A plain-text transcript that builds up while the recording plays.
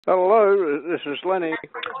Hello, this is Lenny.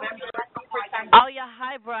 Oh yeah,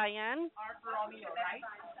 hi Brian.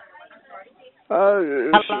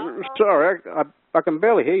 Hello. Sorry, I can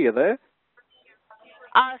barely hear you there.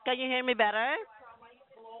 Can you hear me better?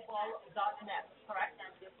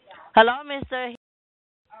 Hello, Mister.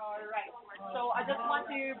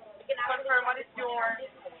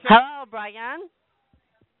 Hello, Brian.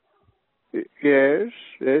 Yes.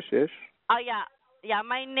 Oh yeah.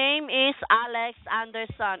 My name is Alex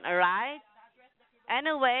Anderson. All right.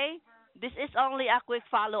 Anyway, this is only a quick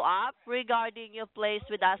follow up regarding your place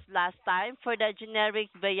with us last time for the generic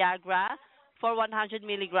Viagra for 100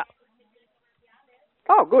 milligram.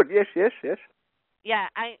 Oh, good. Yes. Yeah,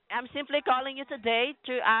 I'm simply calling you today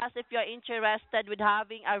to ask if you're interested with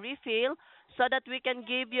having a refill so that we can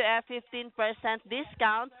give you a 15%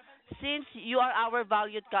 discount since you are our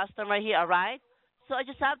valued customer here, all right? So I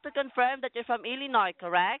just have to confirm that you're from Illinois,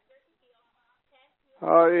 correct?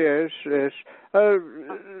 Oh, yes. Uh,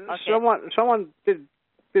 Okay. someone did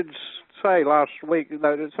say last week.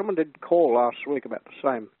 No, someone did call last week about the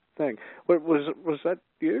same thing. Was that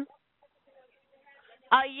you?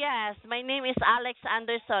 Yes, my name is Alex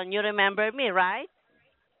Anderson. You remember me, right?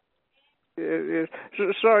 Yes.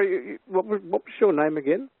 Sorry, what was your name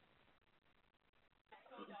again?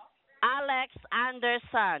 Alex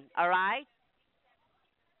Anderson, all right?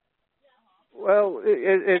 Well,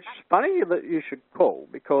 it's funny that you should call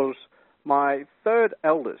because my third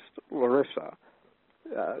eldest, Larissa,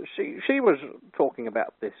 she was talking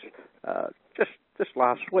about this just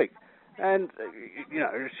last week, and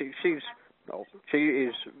she's well, she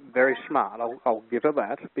is very smart. I'll give her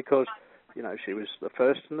that because she was the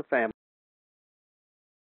first in the family.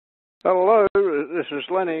 Hello, this is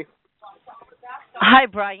Lenny. Hi,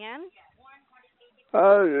 Brian.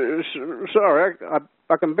 Sorry,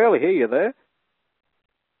 I can barely hear you there.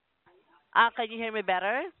 Can you hear me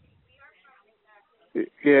better?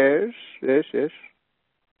 Yes.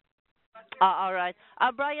 All right.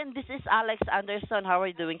 Brian, this is Alex Anderson. How are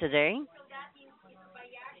you doing today?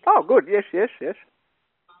 Oh, good. Yes.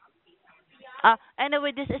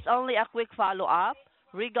 Anyway, this is only a quick follow-up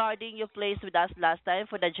regarding you placed with us last time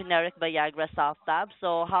for the generic Viagra soft tab.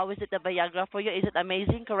 So how is it the Viagra for you? Is it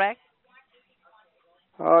amazing, correct?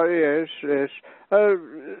 Oh, yes. Uh,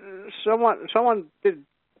 someone did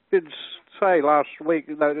say last week.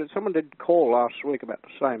 No, someone did call last week about the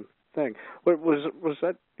same thing. Was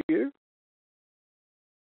that you?